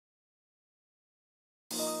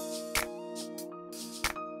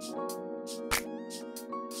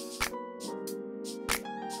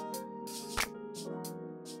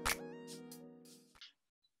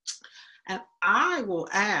I will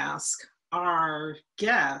ask our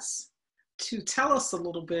guests to tell us a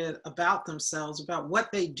little bit about themselves, about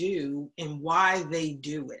what they do and why they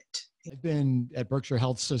do it. I've been at Berkshire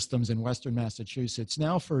Health Systems in Western Massachusetts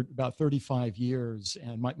now for about 35 years.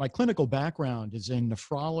 And my clinical background is in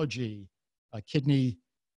nephrology,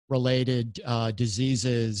 kidney-related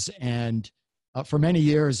diseases. And for many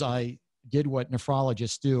years, I did what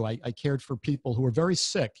nephrologists do. I cared for people who were very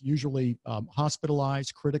sick, usually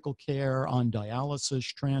hospitalized, critical care, on dialysis,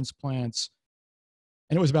 transplants.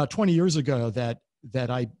 And it was about 20 years ago that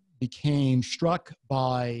I became struck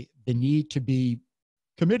by the need to be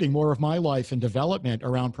committing more of my life and development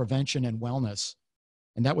around prevention and wellness.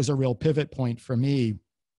 And that was a real pivot point for me.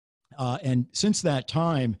 And since that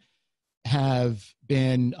time, have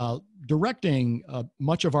been directing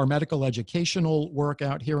much of our medical educational work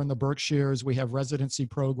out here in the Berkshires. We have residency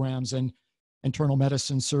programs in internal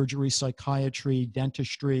medicine, surgery, psychiatry,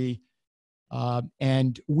 dentistry,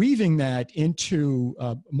 and weaving that into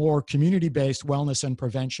more community-based wellness and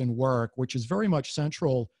prevention work, which is very much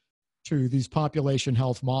central to these population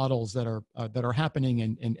health models that are happening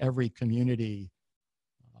in every community.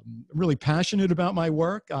 I'm really passionate about my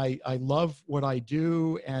work. I love what I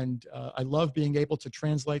do, and I love being able to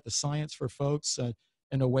translate the science for folks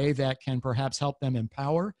in a way that can perhaps help them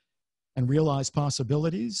empower and realize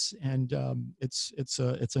possibilities. And it's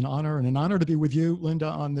an honor to be with you, Linda,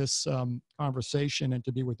 on this conversation, and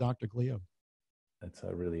to be with Dr. Glio. It's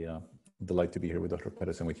really a delight to be here with Dr.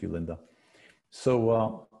 Pettis and with you, Linda.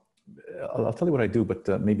 So I'll tell you what I do,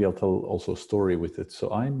 but maybe I'll tell also a story with it.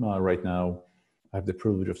 So I'm right now, I have the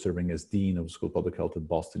privilege of serving as Dean of the School of Public Health at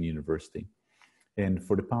Boston University. And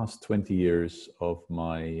for the past 20 years of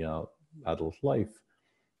my adult life,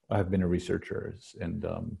 I have been a researcher and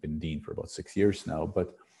been Dean for about 6 years now.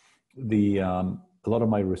 But a lot of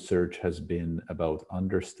my research has been about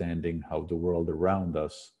understanding how the world around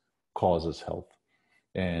us causes health,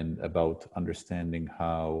 and about understanding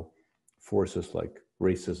how forces like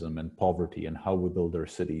racism and poverty and how we build our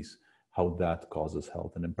cities, how that causes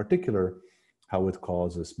health. And in particular, how it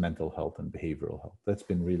causes mental health and behavioral health. That's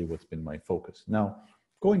been really what's been my focus. Now,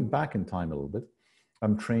 going back in time a little bit,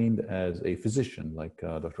 I'm trained as a physician like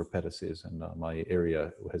Dr. Pettis is, and my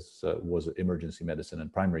area was emergency medicine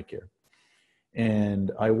and primary care.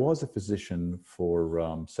 And I was a physician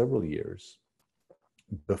for several years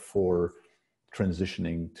before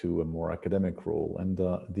transitioning to a more academic role. And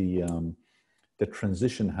the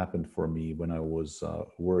transition happened for me when I was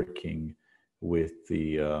working with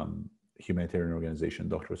the humanitarian organization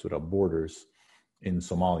Doctors Without Borders in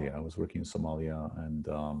Somalia. I was working in Somalia, and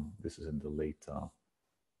this is in the late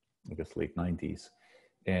 90s.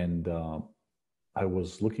 And I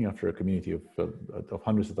was looking after a community of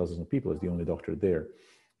hundreds of thousands of people as the only doctor there.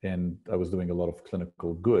 And I was doing a lot of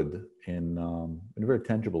clinical good in a very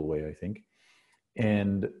tangible way, I think.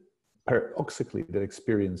 And paradoxically, that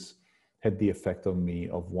experience had the effect on me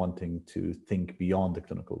of wanting to think beyond the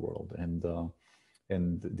clinical world. And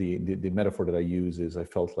the metaphor that I use is I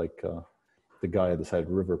felt like the guy at the side of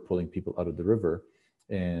the river pulling people out of the river,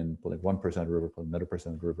 and pulling one person out of the river, pulling another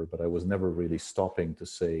person out of the river, but I was never really stopping to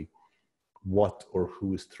say what or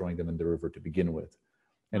who is throwing them in the river to begin with.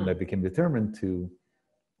 And I became determined to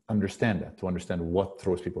understand that, to understand what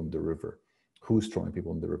throws people in the river, who's throwing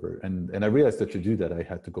people in the river. And I realized that to do that, I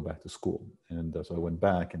had to go back to school. And so I went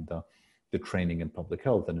back and did training in public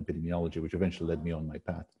health and epidemiology, which eventually led me on my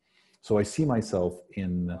path. So I see myself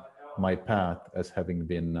in my path as having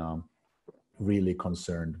been really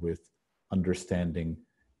concerned with understanding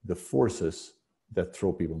the forces that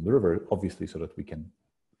throw people in the river, obviously so that we can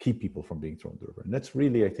keep people from being thrown in the river. And that's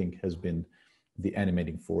really, I think, has been the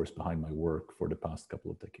animating force behind my work for the past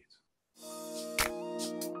couple of decades.